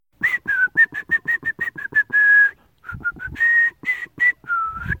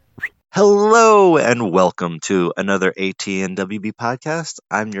Hello and welcome to another AT and WB podcast.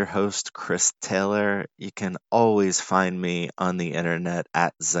 I'm your host, Chris Taylor. You can always find me on the internet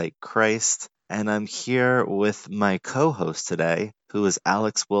at Zeitchrist. And I'm here with my co-host today, who is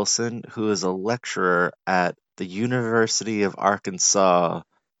Alex Wilson, who is a lecturer at the University of Arkansas.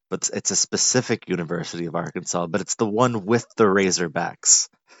 But it's a specific University of Arkansas, but it's the one with the Razorbacks.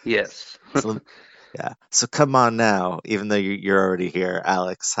 Yes. So yeah. So come on now, even though you're already here,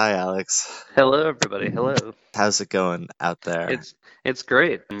 Alex. Hi, Alex. Hello, everybody. Hello. How's it going out there It's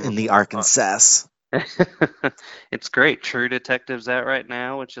great. in the Arkansas? It's great. True Detective's out right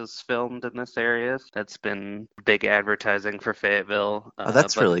now, which is filmed in this area. That's been big advertising for Fayetteville. Oh,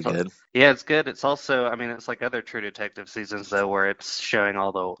 that's But really good. yeah, it's good. It's also, I mean, it's like other True Detective seasons though, where it's showing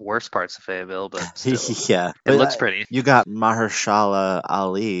all the worst parts of Fayetteville, but still, Yeah, it but looks pretty. you got Mahershala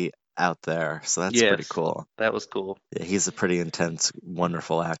Ali out there, so that's pretty Yes, cool. that was cool. Yeah, he's a pretty intense,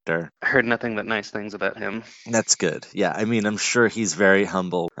 wonderful actor. I heard nothing but nice things about him. That's good. Yeah, I mean, I'm sure he's very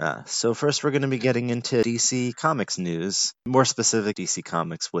humble. So first, we're going to be getting into DC Comics news, more specific DC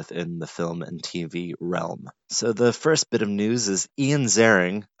Comics within the film and TV realm. So the first bit of news is Ian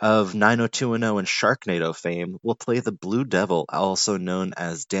Ziering of 90210 and Sharknado fame will play the Blue Devil, also known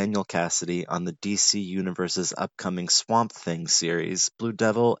as Daniel Cassidy, on the DC Universe's upcoming Swamp Thing series. Blue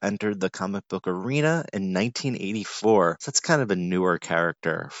Devil entered the comic book arena in 1984, so that's kind of a newer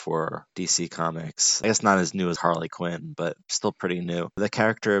character for DC Comics. I guess not as new as Harley Quinn, but still pretty new. The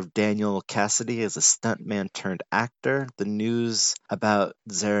character of Daniel Cassidy is a stuntman turned actor. The news about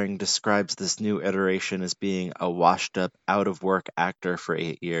Ziering describes this new iteration as being a washed up, out of work actor for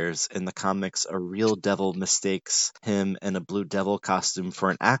 8 years. In the comics, a real devil mistakes him in a Blue Devil costume for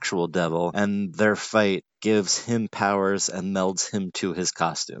an actual devil, and their fight gives him powers and melds him to his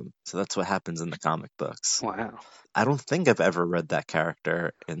costume. So that's what happens in the comic books. Wow. I don't think I've ever read that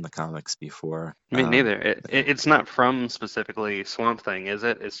character in the comics before. Me neither. It's not from specifically Swamp Thing, is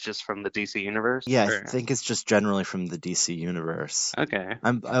it? It's just from the DC universe? Yeah, I Or... think it's just generally from the DC universe. Okay.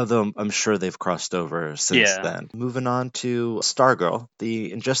 Although I'm sure they've crossed over since Yeah. then. Moving on to Stargirl.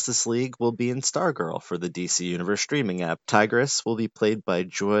 The Injustice League will be in Stargirl for the DC Universe streaming app. Tigress will be played by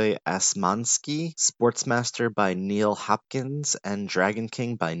Joy Asmansky, Sportsmaster by Neil Hopkins, and Dragon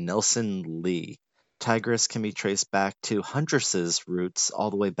King by Nelson Lee. Tigress can be traced back to Huntress's roots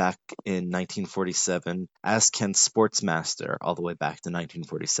all the way back in 1947, as can Sportsmaster all the way back to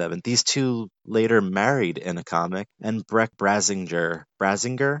 1947. These two later married in a comic, and Breck Brasinger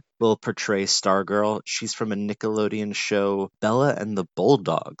will portray Stargirl. She's from a Nickelodeon show, Bella and the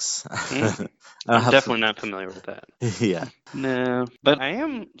Bulldogs. I'm definitely not familiar with that. Yeah. No, but I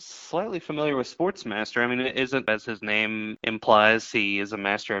am slightly familiar with Sportsmaster. I mean, it isn't, as his name implies, he is a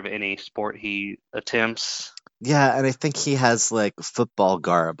master of any sport he attempts. Yeah, and I think he has like football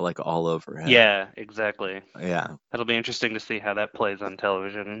garb like all over him. Yeah, exactly. Yeah. That'll be interesting to see how that plays on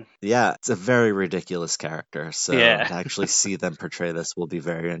television. Yeah, it's a very ridiculous character, so Yeah. to actually see them portray this will be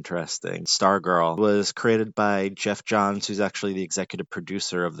very interesting. Stargirl was created by Jeff Johns, who's actually the executive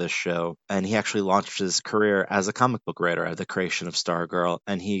producer of this show, and he actually launched his career as a comic book writer at the creation of Stargirl,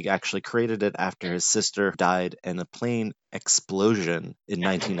 and he actually created it after his sister died in a plane explosion in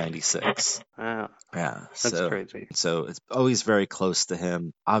 1996. Wow, Yeah, that's crazy. so it's always very close to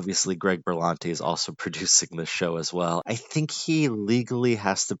him. Obviously, Greg Berlanti is also producing this show as well. I think he legally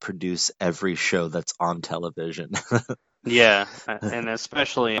has to produce every show that's on television. Yeah, and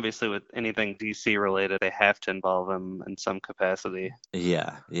especially obviously with anything DC related, they have to involve him in some capacity.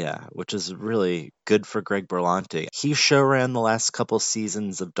 Yeah, which is really good for Greg Berlanti. He show ran the last couple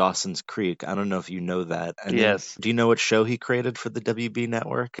seasons of Dawson's Creek. I don't know if you know that. And then, Yes. do you know what show he created for the WB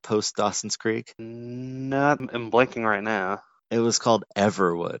network post Dawson's Creek? Not, I'm blanking right now. It was called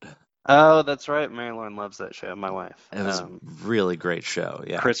Everwood. Oh, that's right. Marilyn loves that show, my wife. It was a really great show,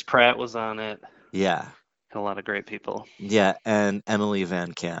 yeah. Chris Pratt was on it. Yeah. A lot of great people. Yeah, and Emily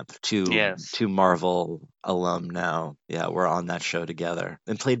Van Camp, two Marvel alum now. Yeah, we're on that show together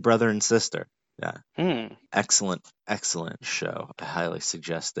and played brother and sister. Yeah. Excellent show. I highly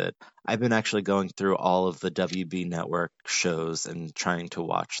suggest it. I've been actually going through all of the WB network shows and trying to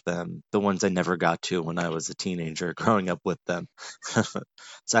watch them. The ones I never got to when I was a teenager growing up with them.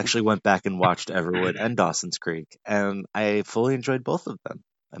 So I actually went back and watched Everwood and Dawson's Creek, and I fully enjoyed both of them,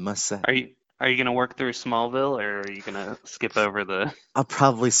 I must say. Are you going to work through Smallville, or are you going to skip over the... I'll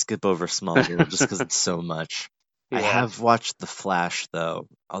probably skip over Smallville just because it's so much. Yeah. I have watched The Flash, though,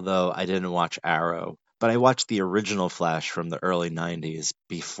 although I didn't watch Arrow. But I watched the original Flash from the early 90s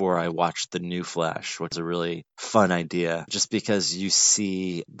before I watched the new Flash, which is a really fun idea. Just because you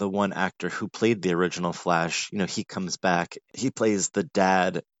see the one actor who played the original Flash, he comes back. He plays the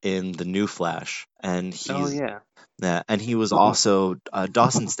dad in the new Flash, and Oh, yeah. he was also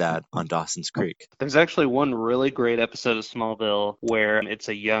Dawson's dad on Dawson's Creek. There's actually one really great episode of Smallville where it's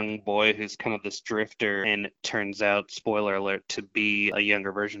a young boy who's kind of this drifter, and it turns out, spoiler alert, to be a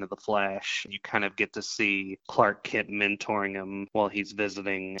younger version of the Flash. You kind of get to see Clark Kent mentoring him while he's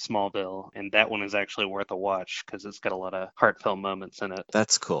visiting Smallville, and that one is actually worth a watch because it's got a lot of heartfelt moments in it.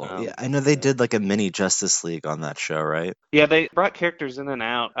 That's cool. Yeah, I know they did like a mini Justice League on that show, right? Yeah, they brought characters in and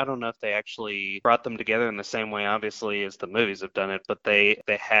out. I don't know if they actually brought them together in the same way, obviously, as the movies have done it, but they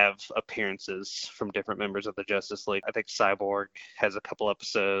have appearances from different members of the Justice League. I think Cyborg has a couple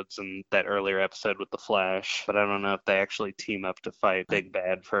episodes and that earlier episode with the Flash, but I don't know if they actually team up to fight Big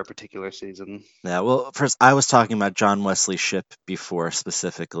Bad for a particular season. Yeah, well, first, I was talking about John Wesley Shipp before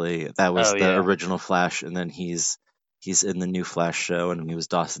specifically. That was the original Flash, and then he's in the new Flash show, and he was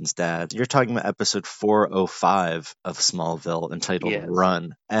Dawson's dad. You're talking about episode 405 of Smallville, entitled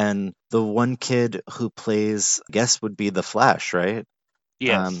Run. And the one kid who plays, I guess, would be the Flash, right?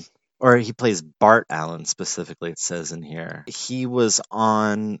 Yes. Or he plays Bart Allen specifically, it says in here. He was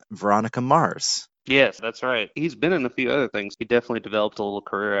on Veronica Mars. Yes, that's right. He's been in a few other things. He definitely developed a little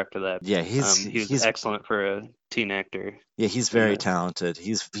career after that. Yeah, he was excellent for a teen actor. Yeah, he's very talented.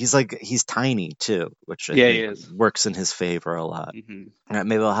 He's tiny too, which I he think is. works in his favor a lot. Mm-hmm. All right,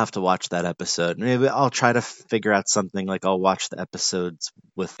 maybe I'll have to watch that episode. Maybe I'll try to figure out something like I'll watch the episodes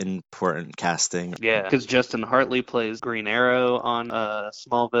with important casting. Yeah, because Justin Hartley plays Green Arrow on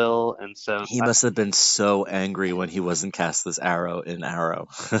Smallville, and so he must have been so angry when he wasn't cast as Arrow in Arrow.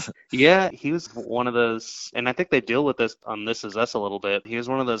 Yeah, he was one of those, and I think they deal with this on This Is Us a little bit. He was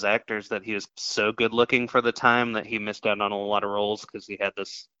one of those actors that he was so good looking for the time that he missed out on a lot of roles because he had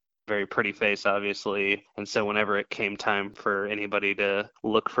this very pretty face, obviously. And so whenever it came time for anybody to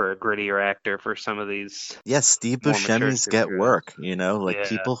look for a grittier actor for some of these... Yes, Steve Buscemi's get work,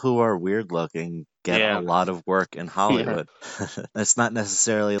 people who are weird looking get a lot of work in Hollywood. It's not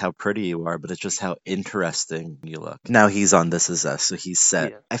necessarily how pretty you are, but it's just how interesting you look. Now he's on This Is Us, so he's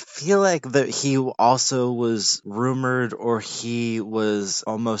set. I feel like that he also was rumored, or he was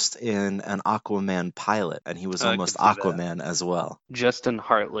almost in an Aquaman pilot, and he was almost Aquaman as well. Justin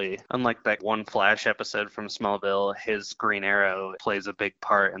Hartley, unlike that one Flash episode from Smallville, his Green Arrow plays a big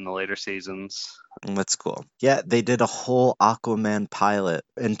part in the later seasons. That's cool. Yeah, they did a whole Aquaman pilot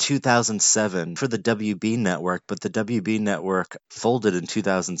in 2007 for the WB network, but the WB network folded in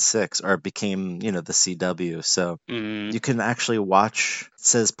 2006, or it became, the CW. So you can actually watch, it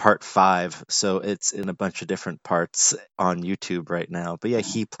says part 5, so it's in a bunch of different parts on YouTube right now. But yeah,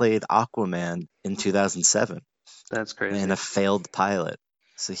 he played Aquaman in 2007. That's crazy. In a failed pilot.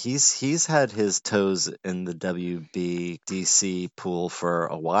 So he's had his toes in the WB DC pool for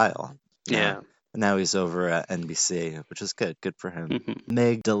a while. Yeah. Now he's over at NBC, which is good. Good for him.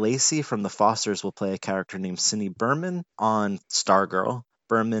 Meg DeLacy from The Fosters will play a character named Cindy Berman on Stargirl.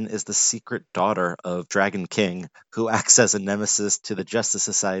 Berman is the secret daughter of Dragon King, who acts as a nemesis to the Justice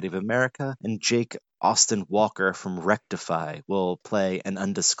Society of America, and Jake Austin Walker from Rectify will play an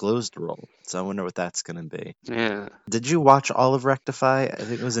undisclosed role. So I wonder what that's going to be. Yeah. Did you watch all of Rectify? I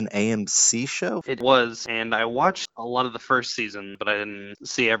think it was an AMC show. It was, and I watched a lot of the first season, but I didn't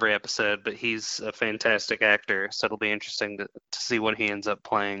see every episode. But he's a fantastic actor, so it'll be interesting to see what he ends up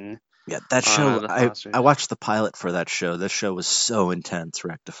playing. Yeah, that show, I watched the pilot for that show. That show was so intense,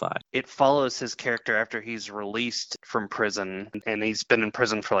 Rectify. It follows his character after he's released from prison, and he's been in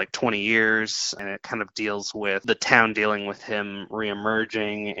prison for like 20 years, and it kind of deals with the town dealing with him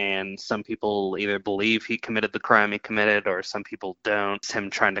reemerging, and some people either believe he committed the crime he committed, or some people don't. It's him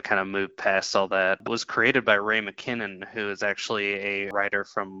trying to kind of move past all that. It was created by Ray McKinnon, who is actually a writer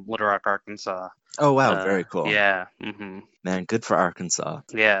from Little Rock, Arkansas. Oh, wow. Very cool. Yeah. Mm-hmm. Man, good for Arkansas.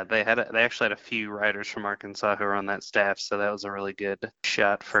 Yeah, they actually had a few writers from Arkansas who were on that staff, so that was a really good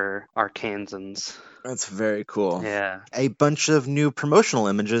shot for Arkansans. That's very cool. Yeah. A bunch of new promotional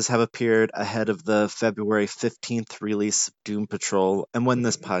images have appeared ahead of the February 15th release of Doom Patrol. And when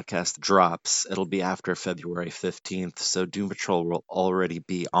this podcast drops, it'll be after February 15th. So Doom Patrol will already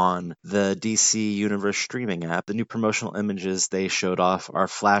be on the DC Universe streaming app. The new promotional images they showed off are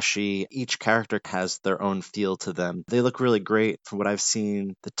flashy. Each character has their own feel to them. They look really great from what I've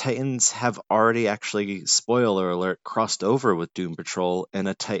seen. The Titans have already actually, spoiler alert, crossed over with Doom Patrol in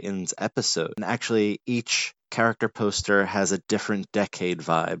a Titans episode. And actually, each character poster has a different decade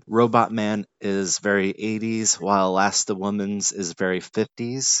vibe. Robot Man is very 80s, while Woman's is very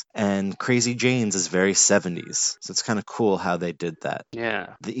 50s, and Crazy Jane's is very 70s. So it's kind of cool how they did that.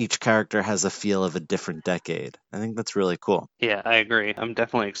 Yeah. Each character has a feel of a different decade. I think that's really cool. Yeah, I agree. I'm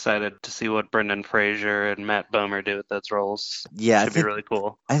definitely excited to see what Brendan Fraser and Matt Bomer do with those roles. Yeah, Should be really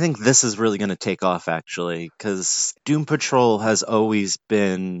cool. I think this is really going to take off, actually, because Doom Patrol has always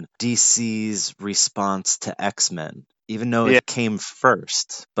been DC's response to X-Men, even though Yeah. it came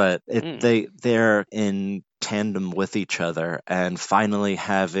first. But they're in tandem with each other, and finally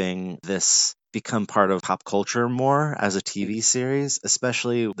having this become part of pop culture more as a TV series,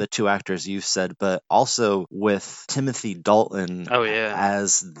 especially the two actors you said, but also with Timothy Dalton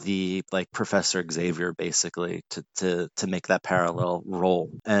as the Professor Xavier, basically, to make that parallel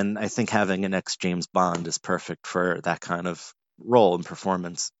role. And I think having an ex James Bond is perfect for that kind of role and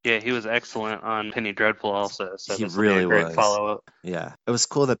performance. Yeah, he was excellent on Penny Dreadful also, so He this will be really a great was. follow-up. Yeah. It was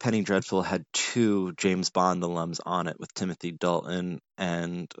cool that Penny Dreadful had two James Bond alums on it with Timothy Dalton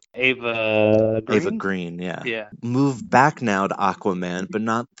and Ava Green. Ava Green, yeah. Yeah. Move back now to Aquaman, but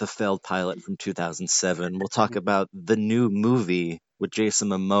not the failed pilot from 2007. We'll talk about the new movie with Jason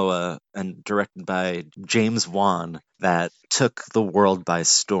Momoa and directed by James Wan that took the world by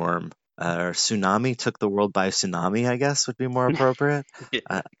storm. Or Tsunami took the world by tsunami, I guess would be more appropriate.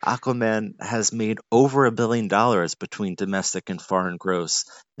 Yeah. Aquaman has made over $1 billion between domestic and foreign gross,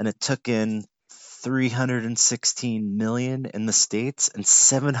 and it took in 316 million in the States and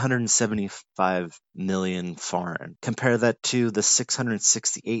 775 million foreign. Compare that to the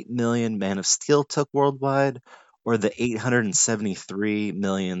 668 million Man of Steel took worldwide, or the 873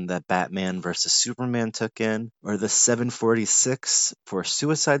 million that Batman vs. Superman took in, or the 746 for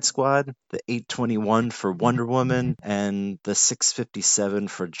Suicide Squad, the 821 for Wonder Woman, and the 657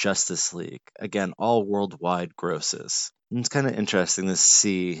 for Justice League. Again, all worldwide grosses. And it's kind of interesting to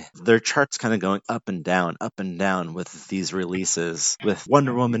see their charts kind of going up and down with these releases, with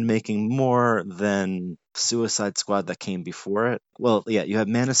Wonder Woman making more than Suicide Squad that came before it. Well, yeah, you have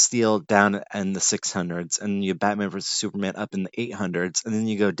Man of Steel down in the 600s, and you have Batman vs. Superman up in the 800s, and then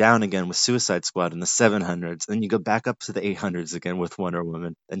you go down again with Suicide Squad in the 700s, and then you go back up to the 800s again with Wonder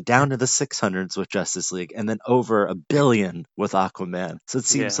Woman, and down to the 600s with Justice League, and then over $1 billion with Aquaman. So it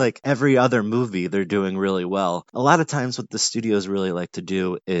seems like every other movie they're doing really well. A lot of times what the studios really like to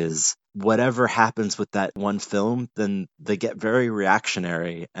do is whatever happens with that one film, then they get very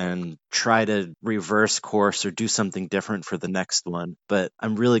reactionary and try to reverse course or do something different for the next one. But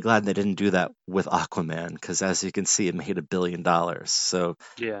I'm really glad they didn't do that with Aquaman, because as you can see, it made $1 billion. So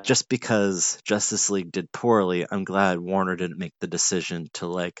just because Justice League did poorly, I'm glad Warner didn't make the decision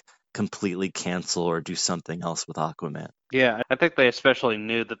to completely cancel or do something else with Aquaman. Yeah, I think they especially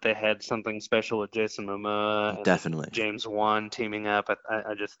knew that they had something special with Jason Momoa and Definitely. James Wan teaming up.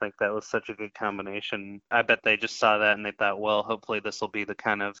 I just think that was such a good combination. I bet they just saw that and they thought, well, hopefully this will be the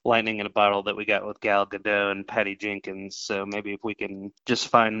kind of lightning in a bottle that we got with Gal Gadot and Patty Jenkins. So maybe if we can just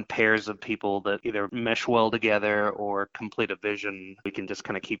find pairs of people that either mesh well together or complete a vision, we can just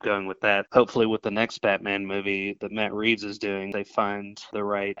kind of keep going with that. Hopefully with the next Batman movie that Matt Reeves is doing, they find the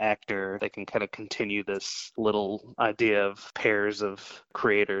right actor. They can kind of continue this little idea of pairs of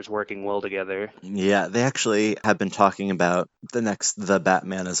creators working well together. Yeah, they actually have been talking about the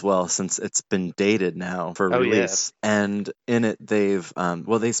Batman as well, since it's been dated now for release. Yeah. And in it, they've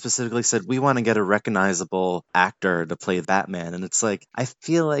they specifically said we want to get a recognizable actor to play Batman, and it's like I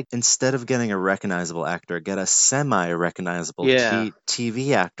feel like instead of getting a recognizable actor, get a semi-recognizable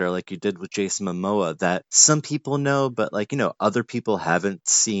TV actor like you did with Jason Momoa that some people know, but other people haven't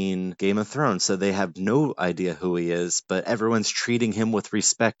seen Game of Thrones, so they have no idea who he is, but everyone's treating him with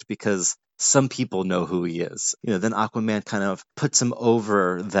respect because some people know who he is. Then Aquaman kind of puts him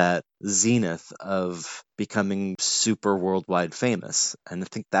over that zenith of becoming super worldwide famous. And I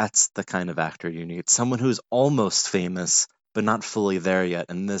think that's the kind of actor you need. Someone who's almost famous, but not fully there yet.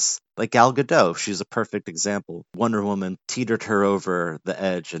 And this, like Gal Gadot, she's a perfect example. Wonder Woman teetered her over the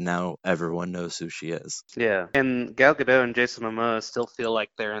edge, and now everyone knows who she is. Yeah, and Gal Gadot and Jason Momoa still feel like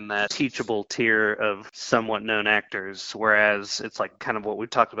they're in that teachable tier of somewhat known actors, whereas it's like kind of what we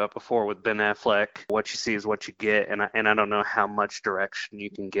talked about before with Ben Affleck. What you see is what you get, and I don't know how much direction you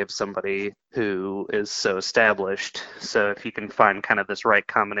can give somebody who is so established. So if you can find kind of this right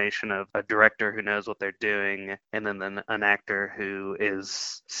combination of a director who knows what they're doing, and then an actor who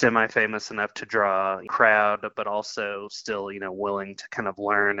is semi-famous enough to draw a crowd, but also still, willing to kind of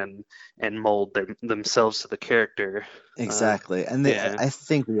learn and mold themselves to the character. Exactly. And I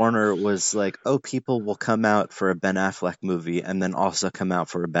think Warner was like, oh, people will come out for a Ben Affleck movie and then also come out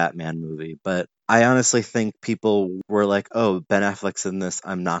for a Batman movie. But I honestly think people were like, "Oh, Ben Affleck's in this.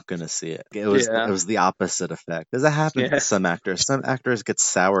 I'm not gonna see it." It Yeah. was the opposite effect because that happens Yeah. with some actors. Some actors get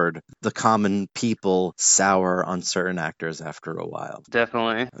soured. The common people sour on certain actors after a while.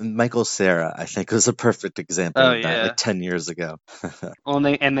 Definitely. Michael Cera, I think, was a perfect example Oh of that, like yeah. 10 years ago. Well,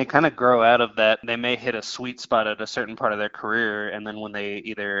 and they kind of grow out of that. They may hit a sweet spot at a certain part of their career, and then when they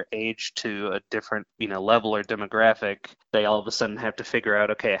either age to a different, level or demographic, they all of a sudden have to figure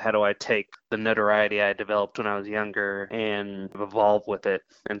out, okay, how do I take the notoriety I developed when I was younger and evolve with it?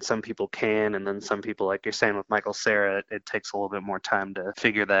 And some people can, and then some people, like you're saying with Michael Cera, it takes a little bit more time to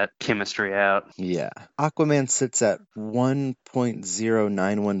figure that chemistry out. Yeah. Aquaman sits at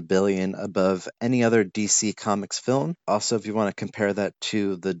 1.091 billion above any other DC Comics film. Also, if you want to compare that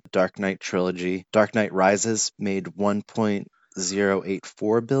to the Dark Knight trilogy, Dark Knight Rises made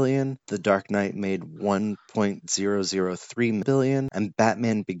 1.084 billion, The Dark Knight made 1.003 billion, and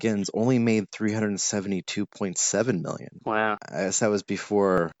Batman Begins only made 372.7 million. Wow. I guess that was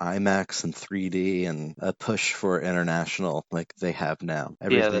before IMAX and 3D and a push for international like they have now. Yeah,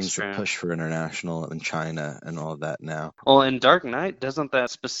 that's Everything's a true. push for international in China and all of that now. Well, in Dark Knight, doesn't that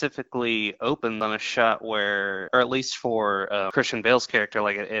specifically open on a shot where, or at least for Christian Bale's character,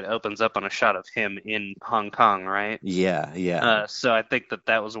 like it opens up on a shot of him in Hong Kong, right? Yeah, yeah. So I think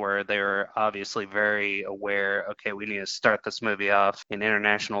that was where they were obviously very aware, okay, we need to start this movie off in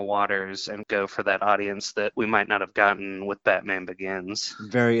international waters and go for that audience that we might not have gotten with Batman Begins.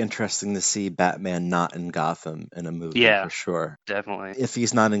 Very interesting to see Batman not in Gotham in a movie Yeah, for sure. definitely. If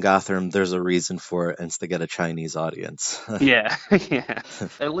he's not in Gotham, there's a reason for it, and it's to get a Chinese audience. Yeah, yeah.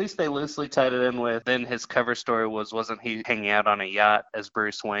 At least they loosely tied it in with then his cover story wasn't he hanging out on a yacht as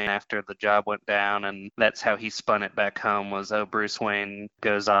Bruce Wayne after the job went down, and that's how he spun it back home was, oh, Bruce Wayne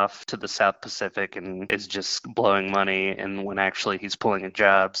goes off to the South Pacific and is just blowing money, and when actually he's pulling a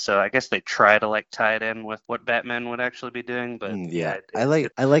job. So I guess they try to like tie it in with what Batman would actually be doing, but Yeah, yeah,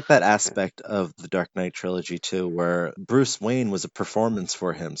 I like that aspect of the Dark Knight trilogy too, where Bruce Wayne was a performance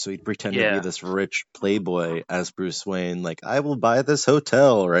for him. So he'd pretend to be yeah, this rich playboy as Bruce Wayne, like I will buy this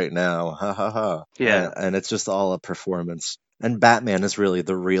hotel right now, ha ha ha, yeah, and it's just all a performance. And Batman is really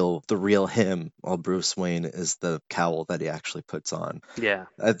the real him, while Bruce Wayne is the cowl that he actually puts on. yeah.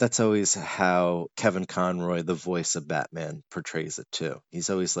 That's always how Kevin Conroy, the voice of Batman, portrays it too.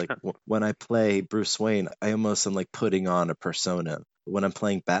 He's always like, when I play Bruce Wayne, I almost am like putting on a persona. When I'm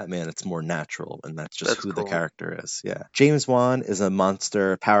playing Batman, it's more natural, and that's just That's who the cool. character is. Yeah. James Wan is a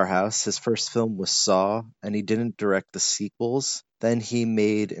monster powerhouse. His first film was Saw, and he didn't direct the sequels. Then he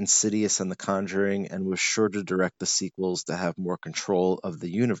made Insidious and The Conjuring and was sure to direct the sequels to have more control of the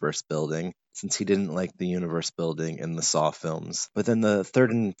universe building, since he didn't like the universe building in the Saw films. But then the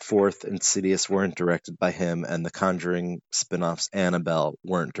third and fourth Insidious weren't directed by him, and the Conjuring spin offs Annabelle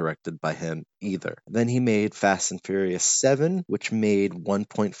weren't directed by him either. Then he made Fast and Furious 7, which made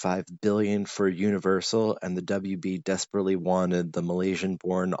 1.5 billion for Universal, and the WB desperately wanted the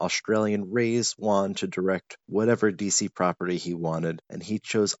Malaysian-born Australian Reyes Wan to direct whatever DC property he wanted, and he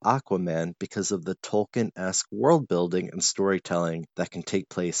chose Aquaman because of the Tolkien-esque world building and storytelling that can take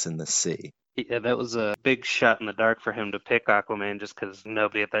place in the sea. Yeah, that was a big shot in the dark for him to pick Aquaman just because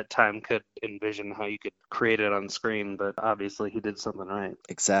nobody at that time could envision how you could create it on screen, but obviously he did something right.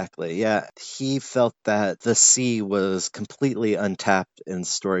 Exactly. Yeah. He felt that the sea was completely untapped in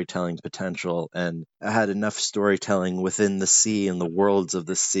storytelling potential and had enough storytelling within the sea and the worlds of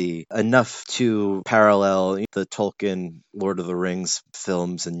the sea, enough to parallel the Tolkien Lord of the Rings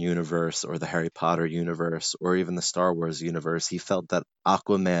films and universe, or the Harry Potter universe, or even the Star Wars universe. He felt that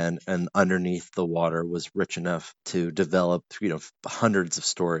Aquaman and Underneath the Water was rich enough to develop, hundreds of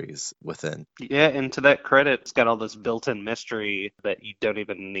stories within. Yeah, and to that credit, it's got all this built-in mystery that you don't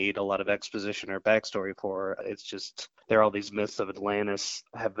even need a lot of exposition or backstory for. It's just there are all these myths of Atlantis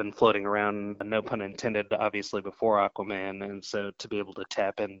have been floating around, no pun intended, obviously before Aquaman, and so to be able to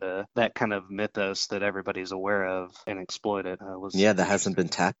tap into that kind of mythos that everybody's aware of and exploit it was Yeah, that hasn't been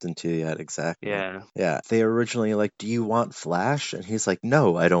interesting. tapped into yet, exactly. Yeah, Yeah, they originally like, do you want Flash? And he's like,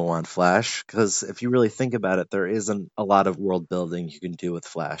 no, I don't want Flash. Because if you really think about it, there isn't a lot of world building you can do with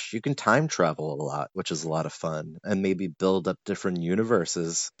Flash. You can time travel a lot, which is a lot of fun, and maybe build up different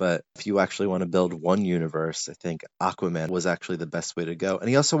universes. But if you actually want to build one universe, I think Aquaman was actually the best way to go. And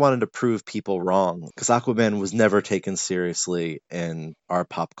he also wanted to prove people wrong, because Aquaman was never taken seriously in our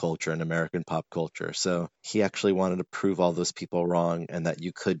pop culture and American pop culture. So he actually wanted to prove all those people wrong and that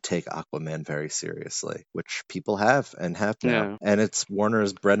you could take Aquaman very seriously, which people have and have now. Yeah. And it's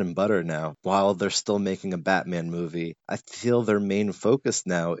Warner's bread and butter now. While they're still making a Batman movie, I feel their main focus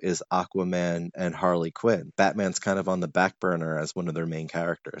now is Aquaman and Harley Quinn. Batman's kind of on the back burner as one of their main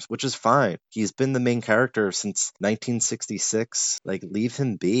characters, which is fine. He's been the main character since 1966. Like, leave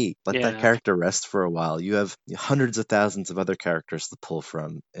him be. Let that Yeah. character rest for a while. You have hundreds of thousands of other characters to pull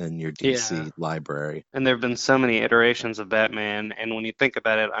from in your DC library. And there have been so many iterations of Batman, and when you think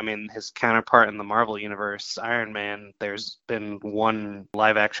about it, I mean, his counterpart in the Marvel Universe, Iron Man, there's been one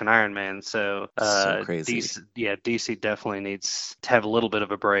live-action Iron Man, so crazy. DC definitely needs to have a little bit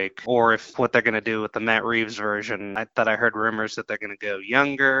of a break. Or if what they're going to do with the Matt Reeves version, I thought I heard rumors that they're going to go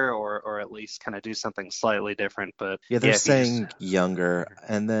younger, or at least kind of do something slightly different. But they're saying younger.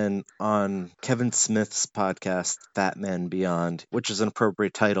 And then on Kevin Smith's podcast, Batman Beyond, which is an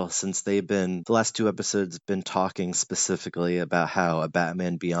appropriate title since the last 2 episodes been talking specifically about how a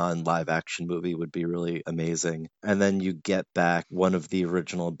Batman Beyond live action movie would be really amazing. And then you get back one of the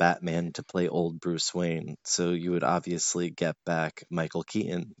original Batman to play old Bruce Wayne. So you would obviously get back Michael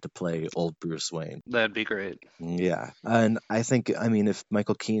Keaton to play old Bruce Wayne. That'd be great. Yeah. And I think, I mean, if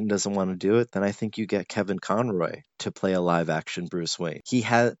Michael Keaton doesn't want to do it, then I think you get Kevin Conroy to play a live action Bruce Wayne.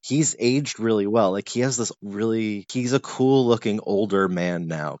 He's aged really well. Like, he's a cool looking older man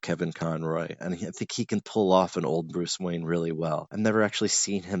now, Kevin Conroy. And I think he can pull off an old Bruce Wayne really well. I've never actually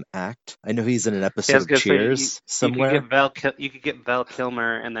seen him act. I know he's in an episode of Cheers somewhere. You could get Val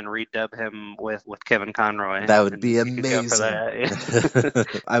Kilmer and then redub him with Kevin Conroy. That would be amazing.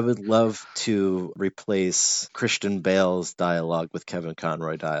 That. I would love to replace Christian Bale's dialogue with Kevin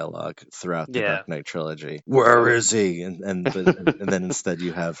Conroy dialogue throughout the Dark Knight trilogy. Where is he? And then instead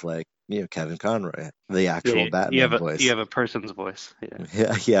you have Kevin Conroy, the actual Batman voice. You have a person's voice.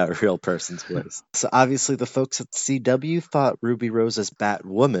 Yeah, a real person's voice. So obviously the folks at CW thought Ruby Rose as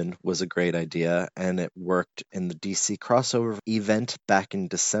Batwoman was a great idea, and it worked in the DC crossover event back in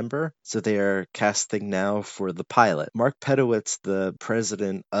December. So they are casting now for the pilot. Mark Pedowitz, the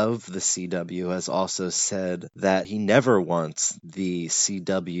president of the CW, has also said that he never wants the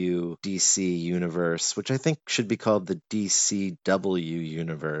CW DC universe, which I think should be called the DCW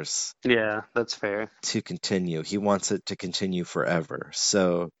universe. Yeah, that's fair. To continue. He wants it to continue forever.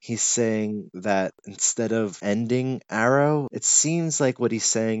 So he's saying that instead of ending Arrow, it seems like what he's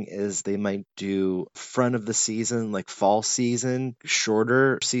saying is they might do front of the season, like fall season,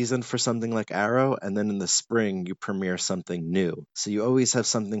 shorter season for something like Arrow, and then in the spring you premiere something new. So you always have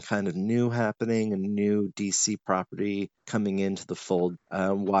something kind of new happening, a new DC property coming into the fold,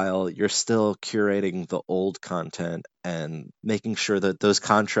 while you're still curating the old content and making sure that those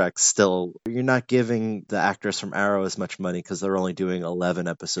contracts still, you're not giving the actors from Arrow as much money because they're only doing 11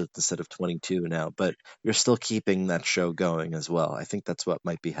 episodes instead of 22 now, but you're still keeping that show going as well. I think that's what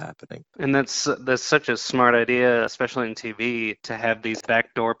might be happening. And that's such a smart idea, especially in TV, to have these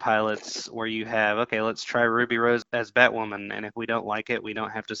backdoor pilots where you have, okay, let's try Ruby Rose as Batwoman, and if we don't like it, we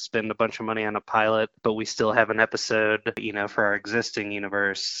don't have to spend a bunch of money on a pilot, but we still have an episode, for our existing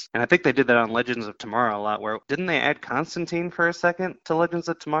universe. And I think they did that on Legends of Tomorrow a lot, where didn't they add Constantine for a second to Legends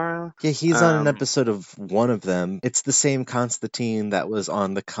of Tomorrow? Yeah, he's on an episode of one of them. It's the same Constantine that was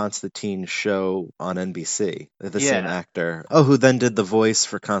on the Constantine show on NBC. The same actor. Oh, who then did the voice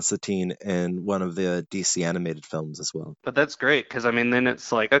for Constantine in one of the DC animated films as well. But that's great, because then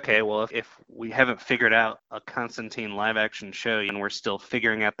it's like, okay, well, if we haven't figured out a Constantine live action show and we're still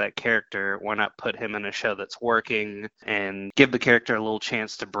figuring out that character, why not put him in a show that's working and give the character a little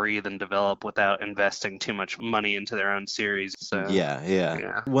chance to breathe and develop without investing too much money into their own series. So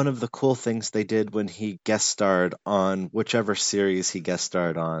Yeah. One of the cool things they did when he guest starred on whichever series he guest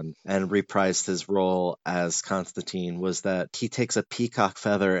starred on and reprised his role as Constantine was that he takes a peacock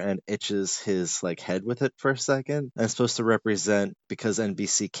feather and itches his head with it for a second. And it's supposed to represent, because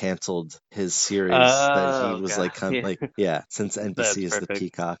NBC canceled his series, that he was since NBC is the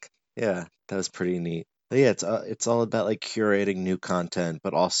peacock. Yeah, that was pretty neat. But yeah, it's all about curating new content,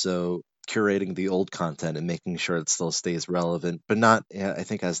 but also curating the old content and making sure it still stays relevant, but not, I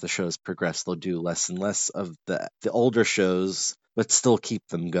think as the shows progress, they'll do less and less of the older shows but still keep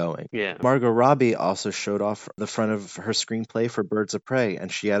them going. Yeah. Margot Robbie also showed off the front of her screenplay for Birds of Prey,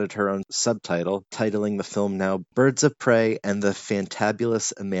 and she added her own subtitle, titling the film now Birds of Prey and the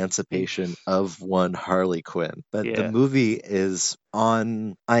Fantabulous Emancipation of One Harley Quinn. But the Yeah. movie is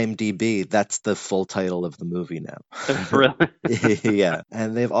on IMDb. That's the full title of the movie now. Really? Yeah.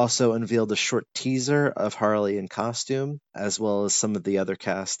 And they've also unveiled a short teaser of Harley in costume, as well as some of the other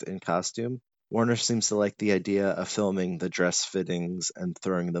cast in costume. Warner seems to like the idea of filming the dress fittings and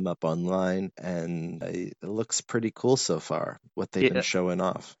throwing them up online, and it looks pretty cool so far, what they've been Yeah. showing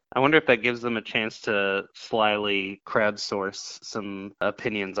off. I wonder if that gives them a chance to slyly crowdsource some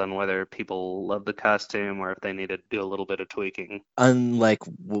opinions on whether people love the costume or if they need to do a little bit of tweaking. Unlike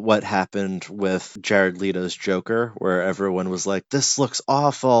what happened with Jared Leto's Joker, where everyone was like, this looks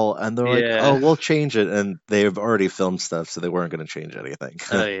awful, and they're like, oh, Yeah. we'll change it, and they've already filmed stuff, so they weren't going to change anything.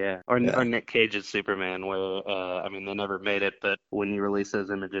 Oh yeah. Or Yeah. Nick Cage's Superman, where I mean they never made it, but when you release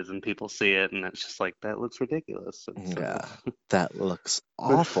those images and people see it, and it's just like that looks ridiculous. Yeah, that looks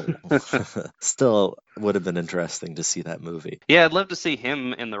awful. Still would have been interesting to see that movie. Yeah, I'd love to see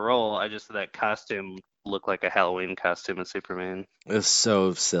him in the role. I just that costume looked like a Halloween costume of Superman. It was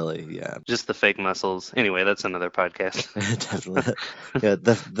so silly, yeah. Just the fake muscles. Anyway, that's another podcast. Definitely. Yeah,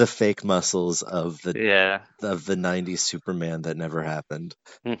 the fake muscles of the Yeah. 90s Superman that never happened.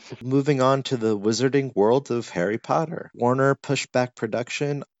 Moving on to the wizarding world of Harry Potter. Warner pushed back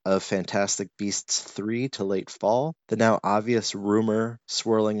production of Fantastic Beasts 3 to late fall. The now obvious rumor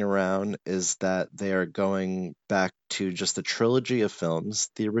swirling around is that they are going back to just a trilogy of films.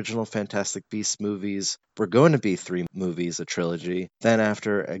 The original Fantastic Beasts movies were going to be 3 movies, a trilogy. Then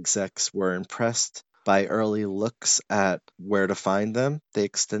after execs were impressed by early looks at where to find them, they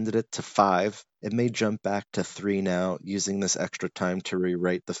extended it to 5. It may jump back to 3 now, using this extra time to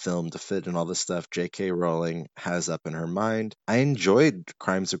rewrite the film to fit in all the stuff J.K. Rowling has up in her mind. I enjoyed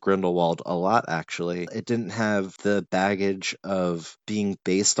Crimes of Grindelwald a lot, actually. It didn't have the baggage of being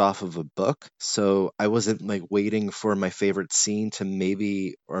based off of a book, so I wasn't like waiting for my favorite scene to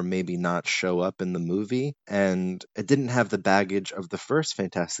maybe or maybe not show up in the movie. And it didn't have the baggage of the first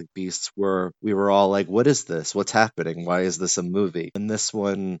Fantastic Beasts, where we were all like, what is this? What's happening? Why is this a movie? In this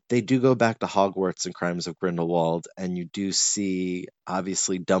one, they do go back to Hogwarts and Crimes of Grindelwald, and you do see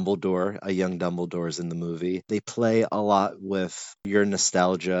obviously Dumbledore, a young Dumbledore is in the movie. They play a lot with your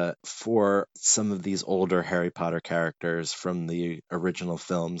nostalgia for some of these older Harry Potter characters from the original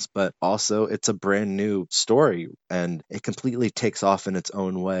films, but also it's a brand new story and it completely takes off in its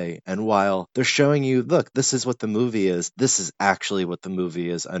own way. And while they're showing you, look, this is what the movie is, this is actually what the movie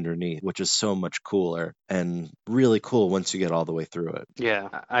is underneath, which is so much cooler and really cool once you get all the way through it. Yeah,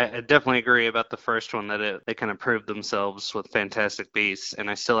 I definitely agree about the first one that they kind of proved themselves with Fantastic Beasts, and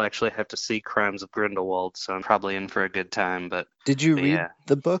I still actually have to see Crimes of Grindelwald, so I'm probably in for a good time. But Did you read yeah,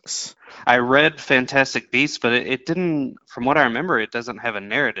 the books? I read Fantastic Beasts, but it didn't. From what I remember, it doesn't have a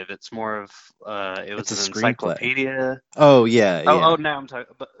narrative. It's more of it was It's a an screenplay. encyclopedia. Oh, yeah, yeah. Oh, now I'm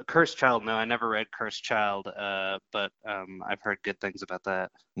talking. But Cursed Child. No, I never read Cursed Child. But I've heard good things about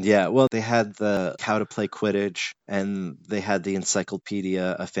that. Yeah, well, they had the How to Play Quidditch, and they had the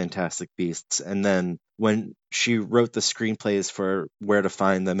Encyclopedia of Fantastic Beasts, and then when she wrote the screenplays for Where to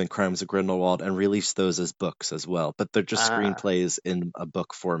Find Them and Crimes of Grindelwald and released those as books as well, but they're just screenplays in a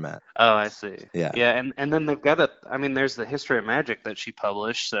book format. Oh, I see. Yeah. Yeah, and then they've got I mean, there's the History of Magic that she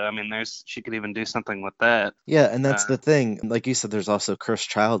published, so I mean, she could even do something with that. Yeah, and that's the thing. Like you said, there's also Cursed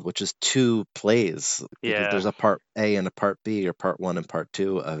Child, which is 2 plays. Yeah. There's a part A and a part B, or part 1 and part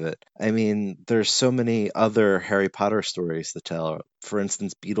 2 of it. I mean, there's so many other Harry Potter stories to tell. For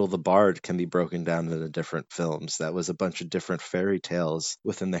instance, Beetle the Bard can be broken down into different films. That was a bunch of different fairy tales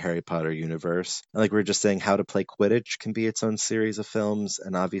within the Harry Potter universe. And like we were just saying, How to Play Quidditch can be its own series of films.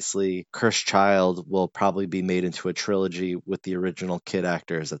 And obviously, Cursed Child will probably be made into a trilogy with the original kid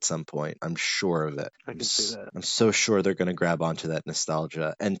actors at some point. I'm sure of it. I can see that. I'm so sure they're going to grab onto that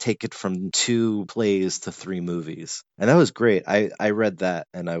nostalgia and take it from 2 plays to 3 movies. And that was great. I read that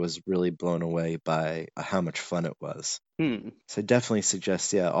and I was really blown away by how much fun it was. So I definitely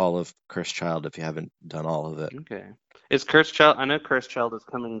suggest, all of Cursed Child if you haven't done all of it. Okay. Is Cursed Child? I know Cursed Child is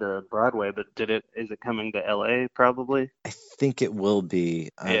coming to Broadway, but is it coming to LA probably? I think it will be.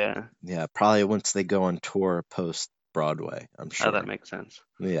 Yeah. Yeah, probably once they go on tour post Broadway, I'm sure. Oh, that makes sense.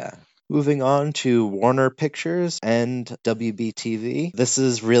 Yeah. Moving on to Warner Pictures and WB-TV. This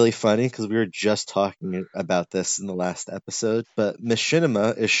is really funny because we were just talking about this in the last episode, but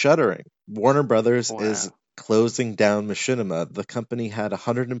Machinima is shuttering. Warner Brothers is closing down Machinima. The company had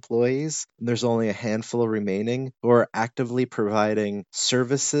 100 employees, and there's only a handful remaining who are actively providing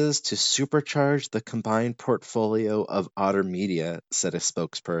services to supercharge the combined portfolio of Otter Media, said a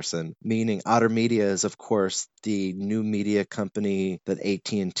spokesperson. Meaning Otter Media is, of course, the new media company that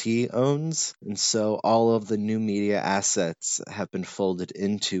AT&T owns, and so all of the new media assets have been folded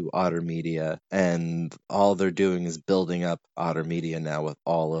into Otter Media, and all they're doing is building up Otter Media now with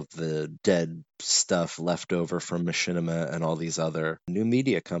all of the dead stuff left over from Machinima and all these other new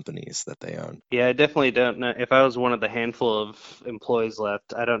media companies that they own. Yeah, I definitely don't know. If I was one of the handful of employees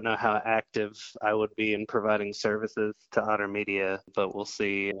left, I don't know how active I would be in providing services to Otter Media, but we'll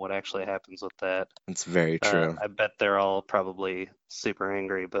see what actually happens with that. It's very true. I bet they're all probably super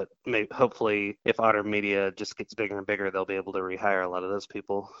angry, but hopefully, if Otter Media just gets bigger and bigger, they'll be able to rehire a lot of those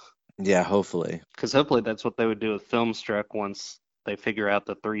people. Yeah, hopefully. Because hopefully that's what they would do with Filmstruck once they figure out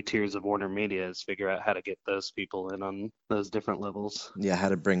the three tiers of Warner Media is figure out how to get those people in on those different levels. Yeah, how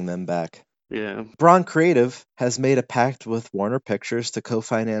to bring them back. Yeah. Braun Creative has made a pact with Warner Pictures to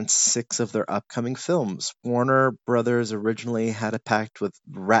co-finance 6 of their upcoming films. Warner Brothers originally had a pact with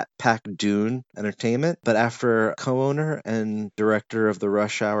Rat Pack Dune Entertainment, but after co-owner and director of the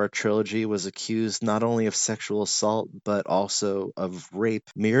Rush Hour trilogy was accused not only of sexual assault but also of rape,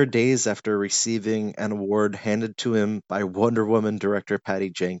 mere days after receiving an award handed to him by Wonder Woman director Patty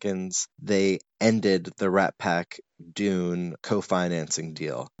Jenkins, they ended the Rat Pack Dune co-financing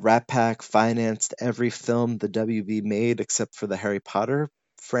deal. Rat Pack financed every film the WB made except for the Harry Potter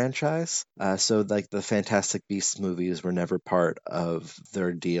franchise. So like the Fantastic Beasts movies were never part of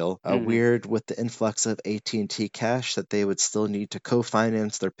their deal. Weird with the influx of AT&T cash that they would still need to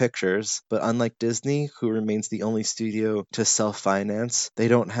co-finance their pictures, but unlike Disney, who remains the only studio to self-finance, they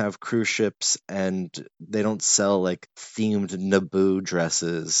don't have cruise ships and they don't sell like themed Naboo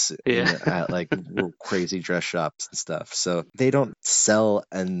dresses Yeah. at like crazy dress shops and stuff. So they don't sell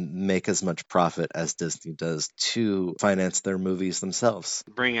and make as much profit as Disney does to finance their movies themselves.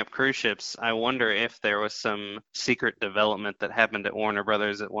 Bring up cruise ships, I wonder if there was some secret development that happened at Warner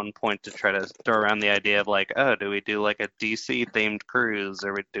Brothers at one point to try to throw around the idea of like, oh, do we do like a DC themed cruise,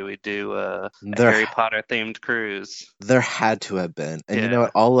 or do we do a There, Harry Potter themed cruise? there had to have been, and you know Yeah.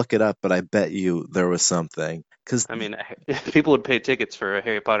 what? I'll look it up, but I bet you there was something. Because I mean, people would pay tickets for a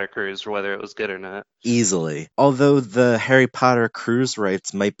Harry Potter cruise, whether it was good or not. easily, although the Harry Potter cruise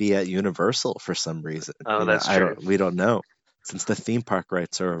rights might be at Universal for some reason. Oh, that's true. We don't know, since the theme park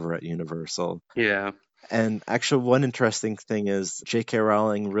rights are over at Universal. Yeah. And actually, one interesting thing is J.K.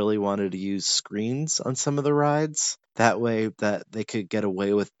 Rowling really wanted to use screens on some of the rides. That way, that they could get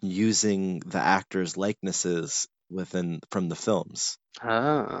away with using the actors' likenesses from the films,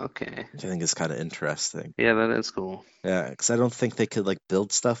 Oh, okay. which I think is kind of interesting. Yeah, that is cool. Yeah, because I don't think they could like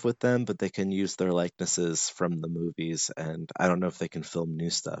build stuff with them, but they can use their likenesses from the movies, and I don't know if they can film new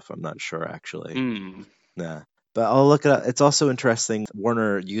stuff. I'm not sure actually. Hmm. Yeah. But I'll look it up. It's also interesting.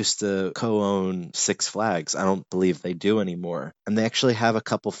 Warner used to co-own Six Flags. I don't believe they do anymore. And they actually have a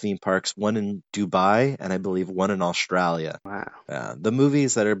couple theme parks, one in Dubai and I believe one in Australia. Wow. The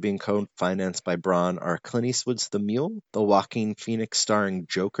movies that are being co-financed by Braun are Clint Eastwood's The Mule, the Joaquin Phoenix starring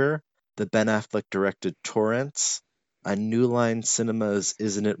Joker, the Ben Affleck directed Torrance, a New Line Cinema's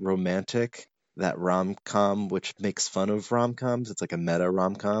Isn't It Romantic, that rom-com which makes fun of rom-coms. It's like a meta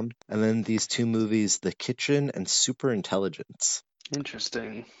rom-com. And then these 2 movies, The Kitchen and Super Intelligence.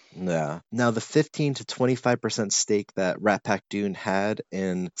 Interesting. Yeah. Now, the 15 to 25% stake that Rat Pack Dune had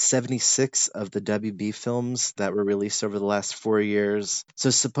in 76 of the WB films that were released over the last 4 years. So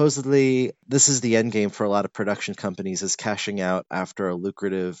supposedly, this is the end game for a lot of production companies, is cashing out after a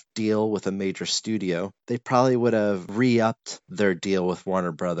lucrative deal with a major studio. They probably would have re-upped their deal with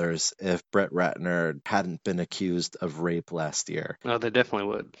Warner Brothers if Brett Ratner hadn't been accused of rape last year. Oh, they definitely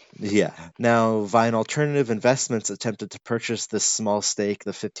would. Yeah. Now, Vine Alternative Investments attempted to purchase this small stake,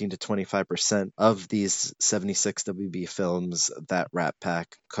 the 15 to 25% of these 76 WB films that Rat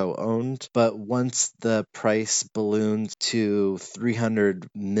Pack co-owned. But once the price ballooned to 300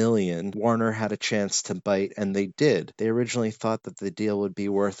 million, Warner had a chance to bite, and they did. They originally thought that the deal would be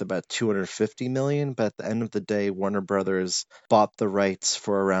worth about 250 million, but at the end of the day, Warner Brothers bought the rights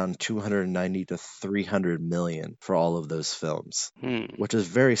for around 290 to 300 million for all of those films, which is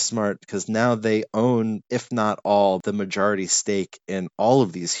very smart because now they own, if not all, the majority stake in all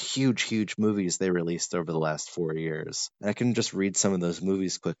of these huge movies they released over the last 4 years. And I can just read some of those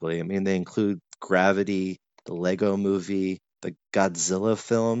movies quickly. I mean, they include Gravity, the Lego Movie, the Godzilla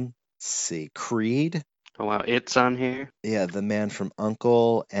film, let's see, Creed. Oh, wow. It's on here? Yeah, The Man from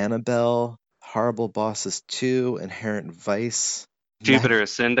U.N.C.L.E., Annabelle, Horrible Bosses 2, Inherent Vice, Mag- Jupiter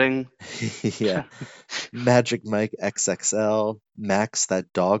Ascending. yeah, Magic Mike XXL, Max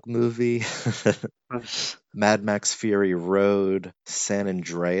that dog movie, Mad Max Fury Road, San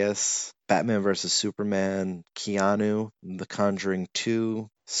Andreas, Batman vs Superman, Keanu, The Conjuring 2,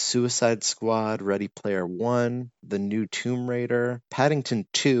 Suicide Squad, Ready Player One, the new Tomb Raider, Paddington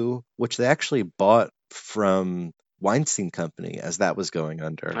 2, which they actually bought from Weinstein Company as that was going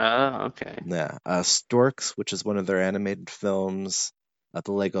under. Oh, okay. Yeah, Storks, which is one of their animated films,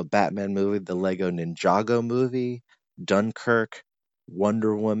 the Lego Batman movie, the Lego Ninjago movie, Dunkirk,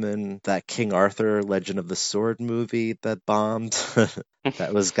 Wonder Woman, that King Arthur Legend of the Sword movie that bombed.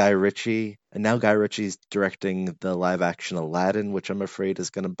 That was Guy Ritchie. And now Guy Ritchie's directing the live action Aladdin, which I'm afraid is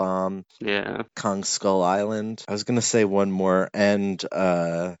going to bomb. Yeah. Kong Skull Island. I was going to say one more, and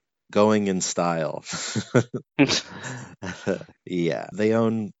Going in Style. Yeah, they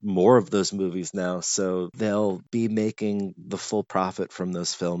own more of those movies now, so they'll be making the full profit from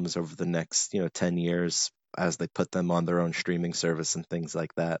those films over the next, 10 years as they put them on their own streaming service and things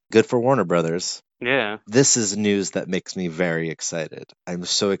like that. Good for Warner Brothers. Yeah. This is news that makes me very excited. I'm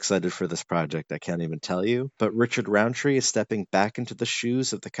so excited for this project, I can't even tell you. But Richard Roundtree is stepping back into the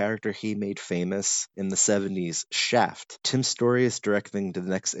shoes of the character he made famous in the 70s, Shaft. Tim Story is directing the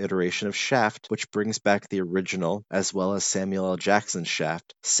next iteration of Shaft, which brings back the original, as well as Samuel L. Jackson's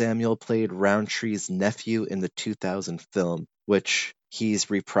Shaft. Samuel played Roundtree's nephew in the 2000 film, which he's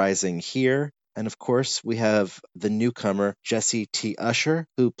reprising here. And of course, we have the newcomer, Jesse T. Usher,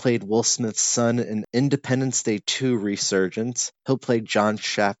 who played Will Smith's son in Independence Day 2 Resurgence. He'll play John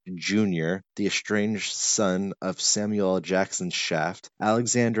Shaft Jr., the estranged son of Samuel L. Jackson's Shaft.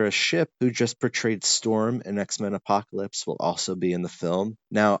 Alexandra Shipp, who just portrayed Storm in X-Men Apocalypse, will also be in the film.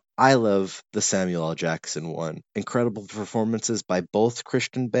 Now, I love the Samuel L. Jackson one. Incredible performances by both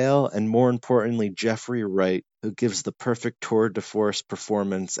Christian Bale and, more importantly, Jeffrey Wright, who gives the perfect tour de force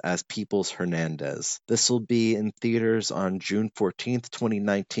performance as Peoples Hernandez. This will be in theaters on June 14th,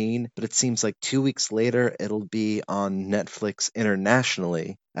 2019, but it seems like 2 weeks later it'll be on Netflix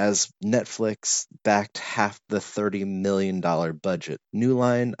internationally, as Netflix backed half the $30 million budget. New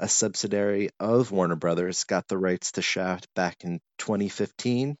Line, a subsidiary of Warner Brothers, got the rights to Shaft back in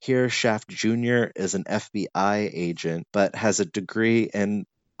 2015. Here, Shaft Jr. is an FBI agent, but has a degree in,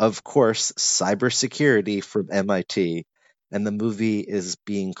 of course, cybersecurity from MIT, and the movie is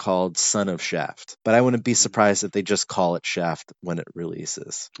being called Son of Shaft. But I wouldn't be surprised if they just call it Shaft when it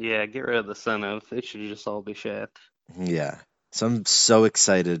releases. Yeah, get rid of the son of. It should just all be Shaft. Yeah. So I'm so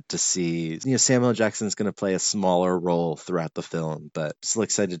excited to see, Samuel Jackson's going to play a smaller role throughout the film, but still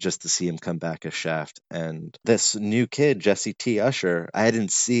excited just to see him come back as Shaft. And this new kid, Jesse T. Usher, I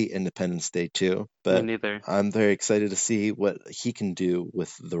didn't see Independence Day 2, Me but neither. I'm very excited to see what he can do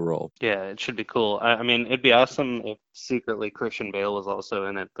with the role. Yeah, it should be cool. I mean, it'd be awesome if secretly Christian Bale was also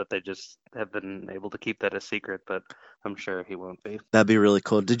in it, but they just have been able to keep that a secret, but I'm sure he won't be. That'd be really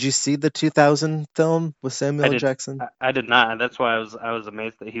cool. Did you see the 2000 film with I Samuel L. did. Jackson? I did not. That's why I was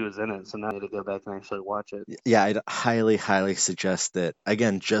amazed that he was in it. So now I need to go back and actually watch it. Yeah, I'd highly, highly suggest it.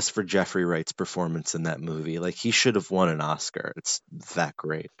 Again, just for Jeffrey Wright's performance in that movie. Like, he should have won an Oscar. It's that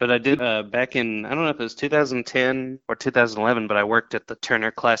great. But I did back in, I don't know if it was 2010 or 2011, but I worked at the Turner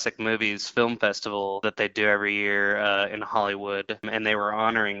Classic Movies Film Festival that they do every year in Hollywood, and they were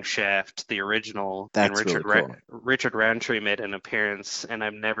honoring Shaft, the original. That's and Richard really cool. Richard Roundtree made an appearance, and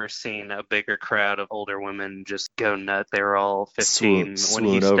I've never seen a bigger crowd of older women just go nuts. They were all 15 when he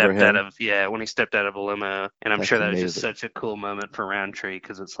Swoon over stepped out him. of when he stepped out of a limo, and I'm That's sure that was just amazing. such a cool moment for Roundtree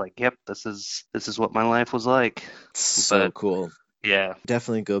because it's like, yep, this is what my life was like. So But cool. yeah.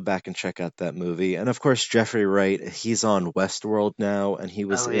 Definitely go back and check out that movie. And of course, Jeffrey Wright, he's on Westworld now, and he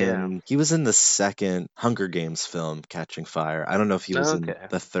was Oh yeah. in the second Hunger Games film, Catching Fire. I don't know if he was in Okay.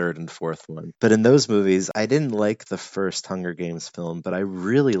 the third and fourth one. But in those movies, I didn't like the first Hunger Games film, but I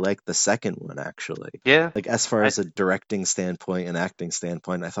really liked the second one, actually. Yeah. Like, as far I as a directing standpoint and acting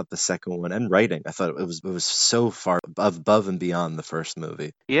standpoint, I thought the second one, and writing, I thought it was so far above and beyond the first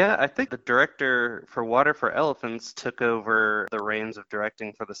movie. Yeah, I think the director for Water for Elephants took over the reins of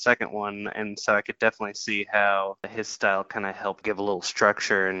directing for the second one, and so I could definitely see how his style kind of helped give a little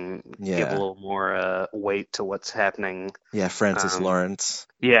structure and give a Yeah. little more weight to what's happening. Yeah, Francis Um, Lawrence.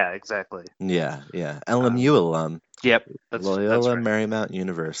 yeah, exactly. Yeah, yeah. Um, LMU alum. yep, that's Loyola right. Marymount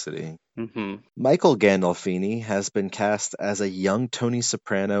University. Hmm. Michael Gandolfini has been cast as a young Tony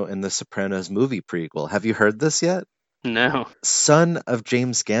Soprano in the Sopranos movie prequel. Have you heard this yet? No. Son of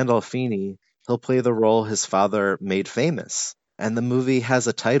James Gandolfini, he'll play the role his father made famous. And the movie has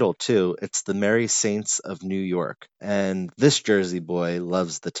a title too. It's The Merry Saints of New York. And this Jersey boy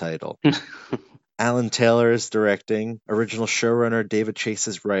loves the title. Alan Taylor is directing, original showrunner David Chase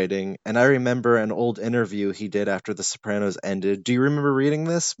is writing, and I remember an old interview he did after The Sopranos ended. Do you remember reading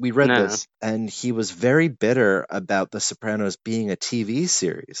this? We read No. this, and he was very bitter about The Sopranos being a TV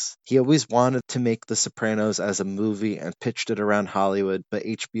series. He always wanted to make The Sopranos as a movie and pitched it around Hollywood, but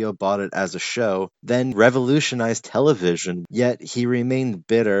HBO bought it as a show, then revolutionized television, yet he remained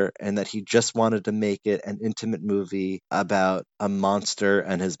bitter and that he just wanted to make it an intimate movie about a monster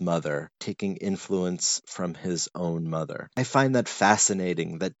and his mother, taking influence from his own mother. I find that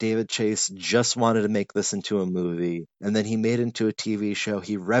fascinating that David Chase just wanted to make this into a movie, and then he made it into a TV show.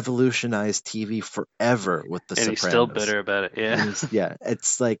 He revolutionized TV forever with The And he's Sopranos. still bitter about it. Yeah. Yeah,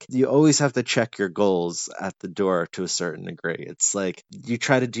 it's like you always have to check your goals at the door to a certain degree. It's like you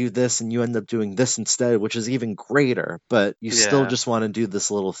try to do this and you end up doing this instead, which is even greater, but you still Yeah. just want to do this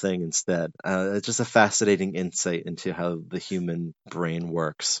little thing instead. It's just a fascinating insight into how the human brain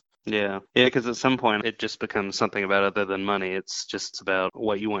works. Yeah. Yeah, because at some point it just becomes something about other than money. It's just about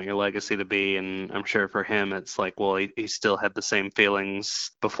what you want your legacy to be. And I'm sure for him, it's like, well, he still had the same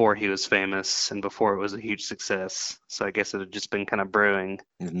feelings before he was famous and before it was a huge success. So I guess it had just been kind of brewing.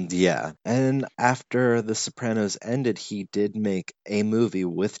 Yeah. And after The Sopranos ended, he did make a movie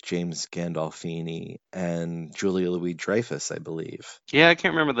with James Gandolfini and Julia Louis-Dreyfus, I believe. Yeah, I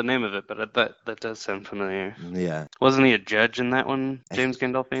can't remember the name of it, but that does sound familiar. Yeah. Wasn't he a judge in that one, James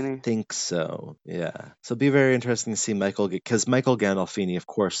Gandolfini? Think so, yeah. So it'll be very interesting to see because Michael Gandolfini, of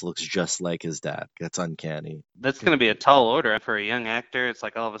course, looks just like his dad. It's uncanny. That's going to be a tall order for a young actor. It's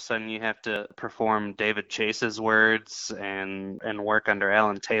like all of a sudden you have to perform David Chase's words and work under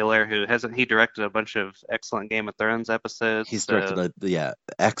Alan Taylor, who hasn't he directed a bunch of excellent Game of Thrones episodes. He's directed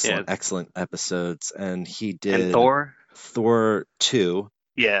excellent episodes, and he did And Thor. Thor 2,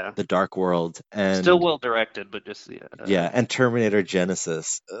 Yeah. The Dark World, and Still well directed, but just and Terminator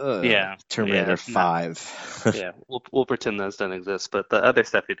Genesis. Ugh. Yeah. Terminator Yeah, 5. yeah. We'll pretend those don't exist, but the other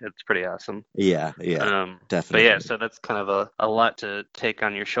stuff he did is pretty awesome. Yeah, But definitely. yeah, so that's kind of a lot to take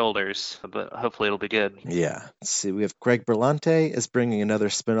on your shoulders, but hopefully it'll be good. Yeah. Let's see, we have Greg Berlanti is bringing another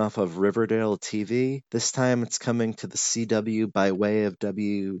spin-off of Riverdale TV. This time it's coming to the CW by way of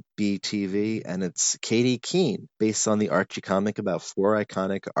WB-TV, and it's Katie Keene, based on the Archie comic about 4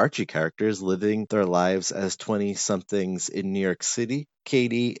 iconic Archie characters living their lives as 20-somethings in New York City.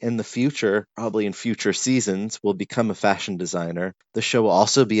 Katie, in the future, probably in future seasons, will become a fashion designer. The show will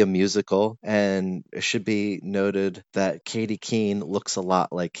also be a musical, and it should be noted that Katie Keene looks a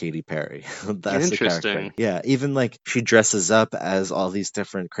lot like Katy Perry. That's the character. Interesting. Yeah, even like she dresses up as all these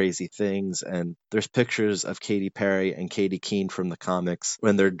different crazy things, and there's pictures of Katy Perry and Katie Keene from the comics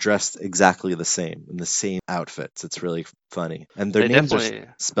when they're dressed exactly the same, in the same outfits. It's really funny. And their They names are definitely,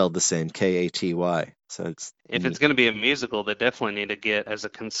 spelled the same, Katy. So it's if neat. it's going to be a musical, they definitely need to get as a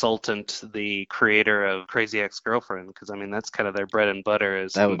consultant the creator of Crazy Ex-Girlfriend, because I mean that's kind of their bread and butter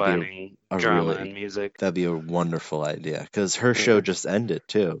is That would be combining a drama really- and music. That'd be a wonderful idea because her show Yeah. just ended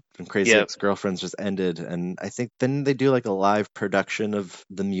too. And Crazy Yep. Ex-Girlfriends just ended, and I think then they do like a live production of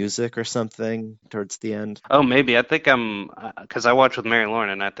the music or something towards the end. Oh, maybe. I think because I watch with Mary Lauren,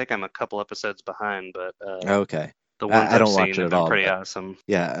 and I think I'm a couple episodes behind, but Okay. the ones I don't I've watch seen it have at been all, pretty but- awesome.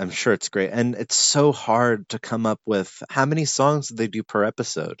 Yeah, I'm sure it's great. And it's so hard to come up with how many songs do they do per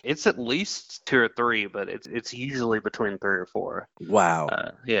episode? It's at least 2 or 3, but it's usually between 3 or 4. Wow.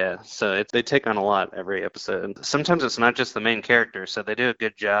 Yeah, so they take on a lot every episode. Sometimes it's not just the main character, so they do a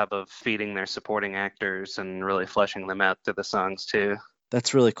good job of feeding their supporting actors and really fleshing them out through the songs too.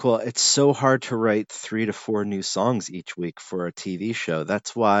 That's really cool. It's so hard to write 3 to 4 new songs each week for a TV show.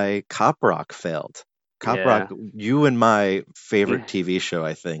 That's why Cop Rock failed. Cop Yeah. Rock, you and my favorite TV show,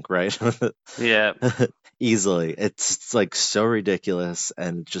 I think, right? Yeah, Easily. It's like so ridiculous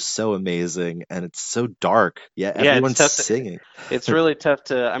and just so amazing, and it's so dark. Yeah, Yeah, it's everyone's tough to- singing. it's really tough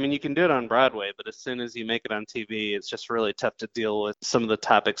to. I mean, you can do it on Broadway, but as soon as you make it on TV, it's just really tough to deal with some of the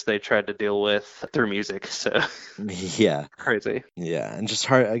topics they tried to deal with through music. So Yeah, crazy. yeah, and just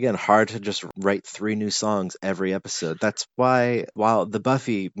hard to just write 3 new songs every episode. That's why, while the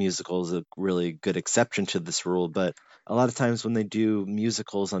Buffy musical is a really good exception to this rule, but a lot of times when they do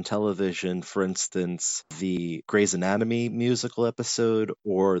musicals on television, for instance, the Grey's Anatomy musical episode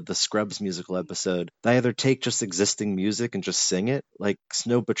or the Scrubs musical episode, they either take just existing music and just sing it, like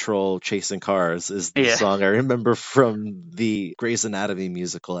Snow Patrol Chasing Cars is the Yeah. song I remember from the Grey's Anatomy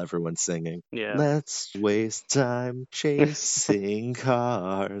musical everyone's singing. Yeah. Let's waste time chasing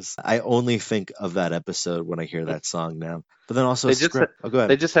cars. I only think of that episode when I hear that song now. But then also, They just oh, go ahead.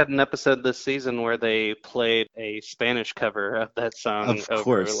 They just had an episode this season where they played a Spanish cover of that song Of over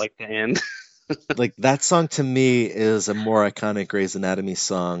course. like the end. Like that song to me is a more iconic Grey's Anatomy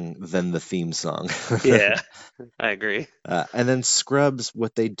song than the theme song. Yeah, I agree. And then Scrubs,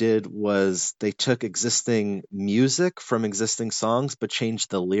 what they did was they took existing music from existing songs, but changed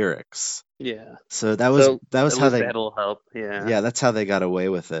the lyrics. Yeah. So that was So that was at how least they that'll help. Yeah. yeah, that's how they got away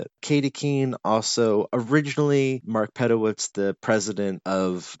with it. Katie Keene also, originally, Mark Pedowitz, the president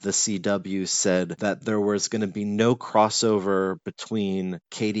of the CW, said that there was going to be no crossover between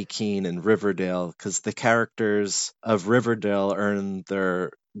Katie Keene and Riverdale because the characters of Riverdale are in their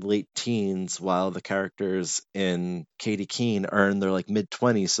late teens while the characters in Katie Keene are in their like mid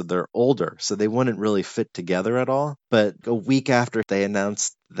 20s, so they're older. So they wouldn't really fit together at all. But a week after they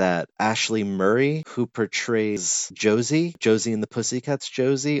announced that Ashley Murray, who portrays Josie and the Pussycats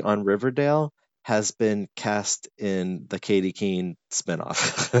Josie on Riverdale, has been cast in the Katie Keene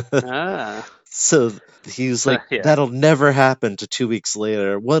spinoff. Ah. So he was So like, yeah. that'll never happen to 2 weeks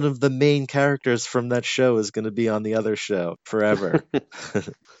later. One of the main characters from that show is going to be on the other show forever.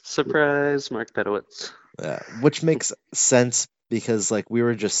 Surprise, Mark Pedowitz. Which makes sense because, like we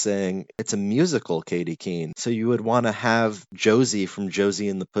were just saying, it's a musical, Katie Keene. So you would want to have Josie from Josie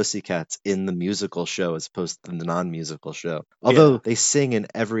and the Pussycats in the musical show as opposed to the non musical show. Although Yeah. they sing in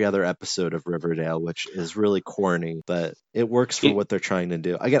every other episode of Riverdale, which is really corny, but it works for Y- what they're trying to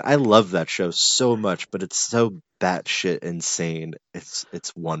do. Again, I love that show so much, but it's so batshit insane. It's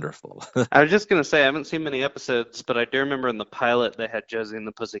wonderful. I was just gonna say I haven't seen many episodes, but I do remember in the pilot they had Josie and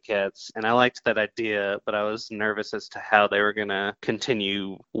the Pussycats, and I liked that idea, but I was nervous as to how they were gonna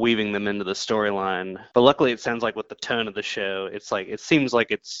continue weaving them into the storyline. But luckily, it sounds like with the tone of the show, it's like it seems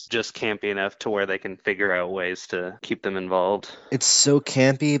like it's just campy enough to where they can figure out ways to keep them involved. It's so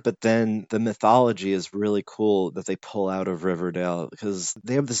campy, but then the mythology is really cool that they pull out of Riverdale because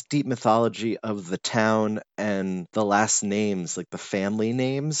they have this deep mythology of the town and the last names, like the family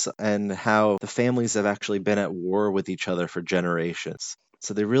names, and how the families have actually been at war with each other for generations.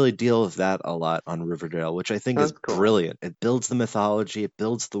 So they really deal with that a lot on Riverdale, which I think is That's cool. brilliant. It builds the mythology, it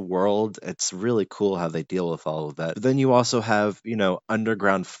builds the world. It's really cool how they deal with all of that. But then you also have,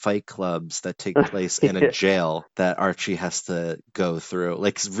 underground fight clubs that take place in a Yeah. jail that Archie has to go through.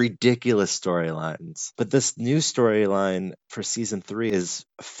 Like ridiculous storylines. But this new storyline for season 3 is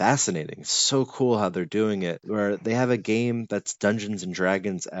fascinating. It's so cool how they're doing it, where they have a game that's Dungeons and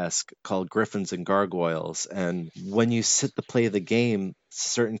Dragons esque called Griffins and Gargoyles. And when you sit to play the game,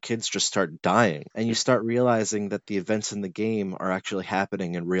 certain kids just start dying and you start realizing that the events in the game are actually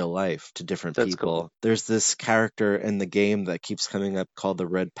happening in real life to different That's cool. people. There's this character in the game that keeps coming up called the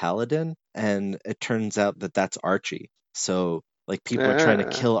Red Paladin, and it turns out that that's Archie. So like people are trying to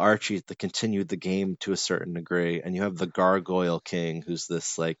Ah, kill Archie to continue the game to a certain degree, and you have the Gargoyle King, who's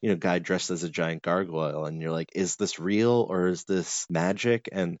this like guy dressed as a giant gargoyle, and you're like, is this real or is this magic?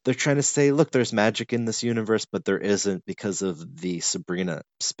 And they're trying to say, look, there's magic in this universe, but there isn't because of the Sabrina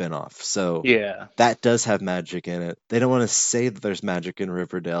spinoff. So yeah. that does have magic in it. They don't want to say that there's magic in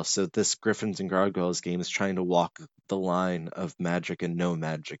Riverdale, so this Griffins and Gargoyles game is trying to walk the line of magic and no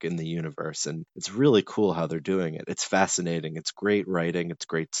magic in the universe, and it's really cool how they're doing it. It's fascinating. It's great writing. It's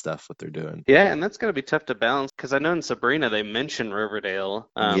great stuff what they're doing. Yeah, and that's going to be tough to balance because I know in Sabrina they mention Riverdale,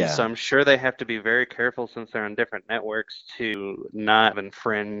 so Yeah, I'm sure they have to be very careful since they're on different networks to not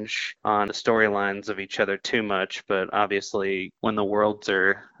infringe on the storylines of each other too much. But obviously, when the worlds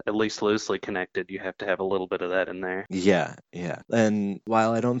are at least loosely connected, you have to have a little bit of that in there. yeah. And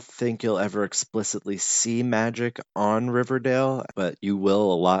while I don't think you'll ever explicitly see magic on Riverdale, but you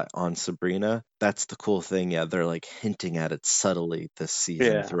will a lot on Sabrina, that's the cool thing. Yeah, they're like hinting at it subtly this season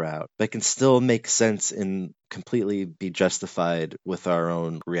Yeah. throughout. But can still make sense and completely be justified with our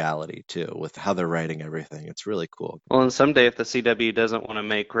own reality too, with how they're writing everything. It's really cool. Well, and someday if the CW doesn't want to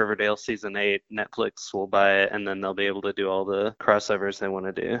make Riverdale season 8, Netflix will buy it and then they'll be able to do all the crossovers they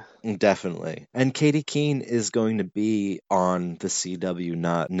want to do. Definitely. And Katie Keene is going to be on the CW,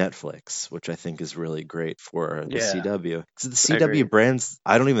 not Netflix, which I think is really great for the Yeah, CW. Because the I CW agree. brands,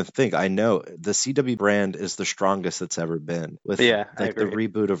 I don't even think, I know, the CW brand is the strongest it's ever been. With Yeah, I like the agree.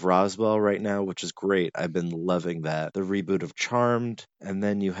 reboot of Roswell right now, which is great. I've been loving that. The reboot of Charmed, and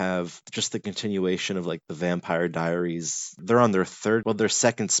then you have just the continuation of like the Vampire Diaries. They're on their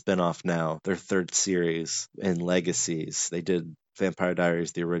second spinoff now, their third series in Legacies. They did Vampire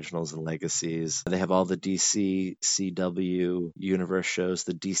Diaries, the originals and legacies. They have all the DC CW universe shows,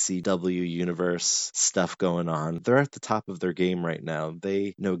 the DCW universe stuff going on. They're at the top of their game right now.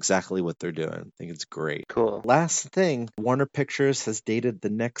 They know exactly what they're doing. I think it's great. Cool. Last thing, Warner Pictures has dated the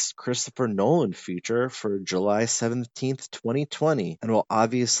next Christopher Nolan feature for July 17th, 2020, and will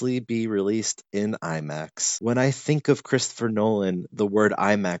obviously be released in IMAX. When I think of Christopher Nolan, the word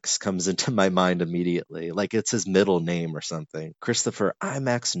IMAX comes into my mind immediately, like it's his middle name or something. Christopher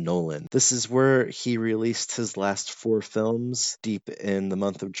IMAX Nolan. This is where he released his last 4 films deep in the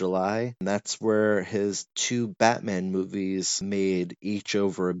month of July, and that's where his 2 Batman movies made each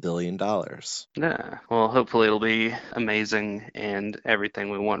over $1 billion. Yeah. Well, hopefully it'll be amazing and everything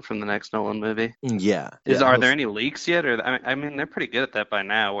we want from the next Nolan movie. Yeah. Are there any leaks yet? Or I mean, they're pretty good at that by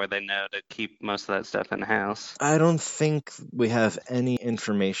now, where they know to keep most of that stuff in house. I don't think we have any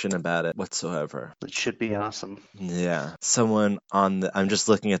information about it whatsoever. It should be awesome. Yeah. I'm just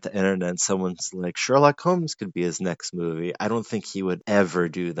looking at the internet and someone's like, Sherlock Holmes could be his next movie. I don't think he would ever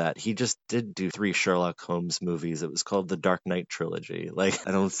do that. He just did do 3 Sherlock Holmes movies. It was called the Dark Knight trilogy. Like,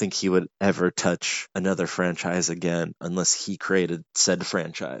 I don't think he would ever touch another franchise again unless he created said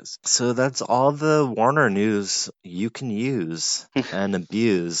franchise. So that's all the Warner news you can use and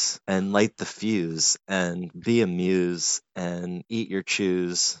abuse and light the fuse and be amused and eat your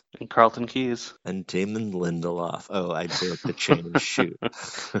chews. And Carlton Cuse. And Damon Lindelof. Oh, I do have to change. Shoot.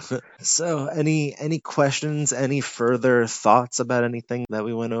 So, any questions, any further thoughts about anything that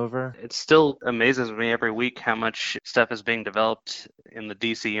we went over? It still amazes me every week how much stuff is being developed in the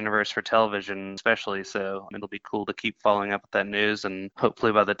DC universe for television, especially. So it'll be cool to keep following up with that news. And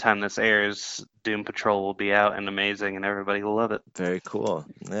hopefully by the time this airs, Doom Patrol will be out and amazing and everybody will love it. Very cool.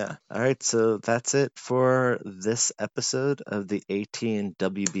 Yeah. All right. So that's it for this episode of the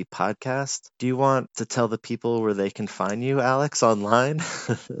AT&WB podcast. Do you want to tell the people where they can find you, Alex, online?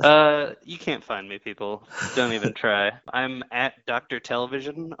 You can't find me, people. Don't even try. I'm at Dr.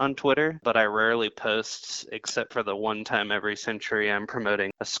 Television on Twitter, but I rarely post except for the one time every century I'm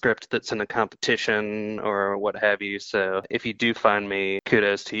promoting a script that's in a competition or what have you. So if you do find me,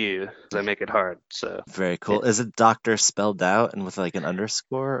 kudos to you, 'cause I make it hard. So very cool. Is it Doctor spelled out and with like an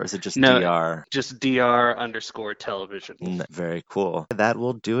underscore, or is it just No, DR? Just DR_television. Very cool. That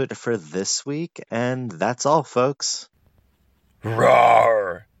will do it for this week, and that's all, folks.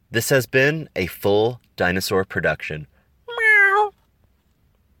 Roar! This has been a full dinosaur production.